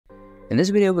In this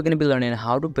video, we're going to be learning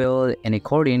how to build an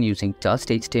accordion using just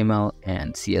HTML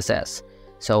and CSS.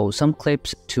 So some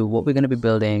clips to what we're going to be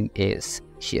building is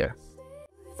here.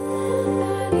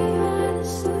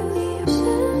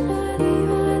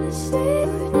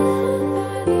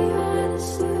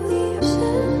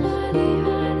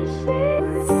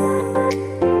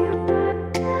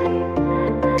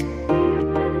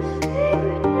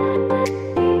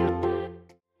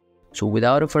 So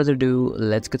without further ado,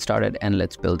 let's get started and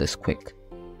let's build this quick.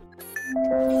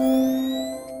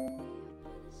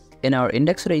 In our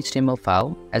index.html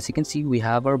file, as you can see, we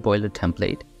have our boiler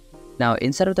template. Now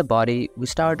inside of the body, we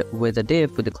start with a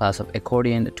div with the class of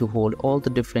accordion to hold all the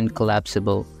different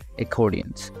collapsible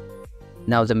accordions.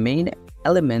 Now the main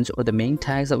elements or the main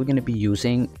tags that we're going to be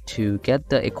using to get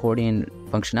the accordion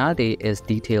functionality is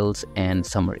details and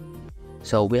summary.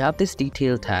 So we have these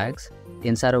detail tags,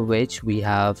 inside of which we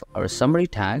have our summary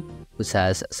tag, which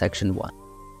says section 1.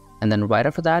 And then right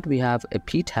after that, we have a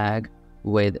p tag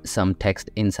with some text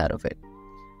inside of it.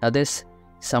 Now this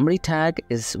summary tag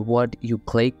is what you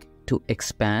click to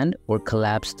expand or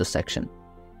collapse the section.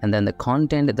 And then the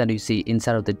content that you see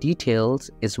inside of the details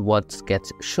is what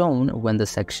gets shown when the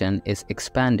section is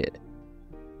expanded.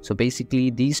 So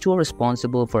basically, these two are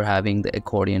responsible for having the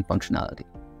accordion functionality.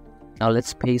 Now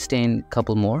let's paste in a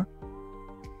couple more,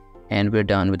 and we're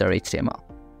done with our HTML.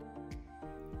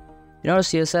 In our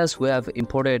CSS, we have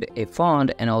imported a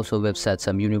font, and also we've set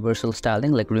some universal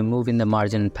styling like removing the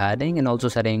margin and padding, and also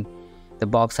setting the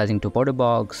box sizing to border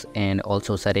box, and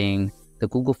also setting the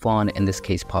Google font, in this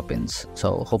case Poppins.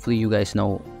 So hopefully you guys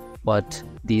know what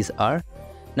these are.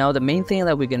 Now the main thing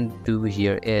that we're going to do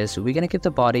here is we're going to give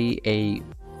the body a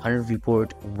 100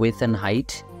 viewport width and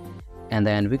height. And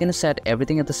then we're going to set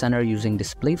everything at the center using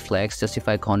display flex,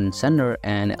 justify content center,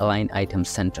 and align item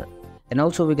center. And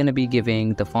also we're going to be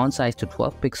giving the font size to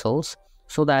 12 pixels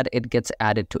so that it gets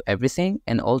added to everything.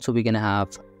 And also we're going to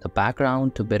have the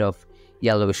background to a bit of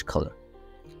yellowish color.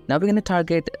 Now we're going to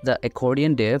target the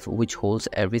accordion div, which holds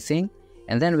everything.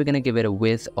 And then we're going to give it a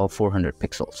width of 400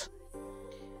 pixels.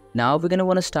 Now we're going to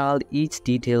want to style each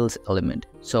details element.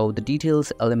 So the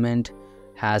details element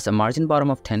has a margin bottom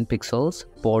of 10 pixels,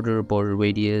 border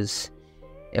radius,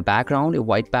 a background, a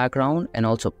white background, and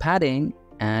also padding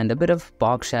and a bit of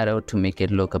box shadow to make it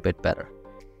look a bit better.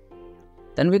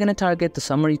 Then we're going to target the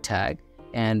summary tag,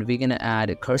 and we're going to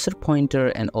add a cursor pointer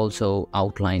and also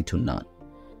outline to none.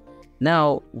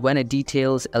 Now when a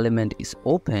details element is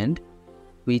opened,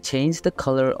 we change the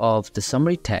color of the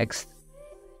summary text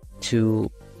to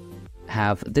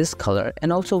have this color,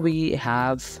 and also we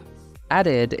have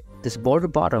added this border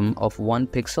bottom of 1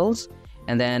 pixels,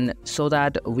 and then so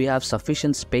that we have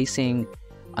sufficient spacing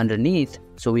underneath,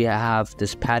 so we have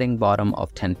this padding bottom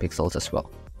of 10 pixels as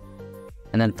well.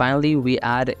 And then finally we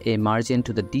add a margin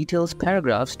to the details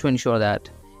paragraphs to ensure that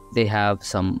they have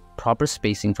some proper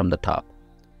spacing from the top.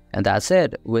 And that's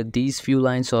it. With these few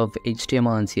lines of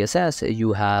HTML and CSS,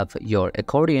 you have your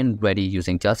accordion ready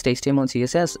using just HTML and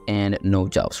CSS and no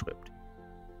JavaScript.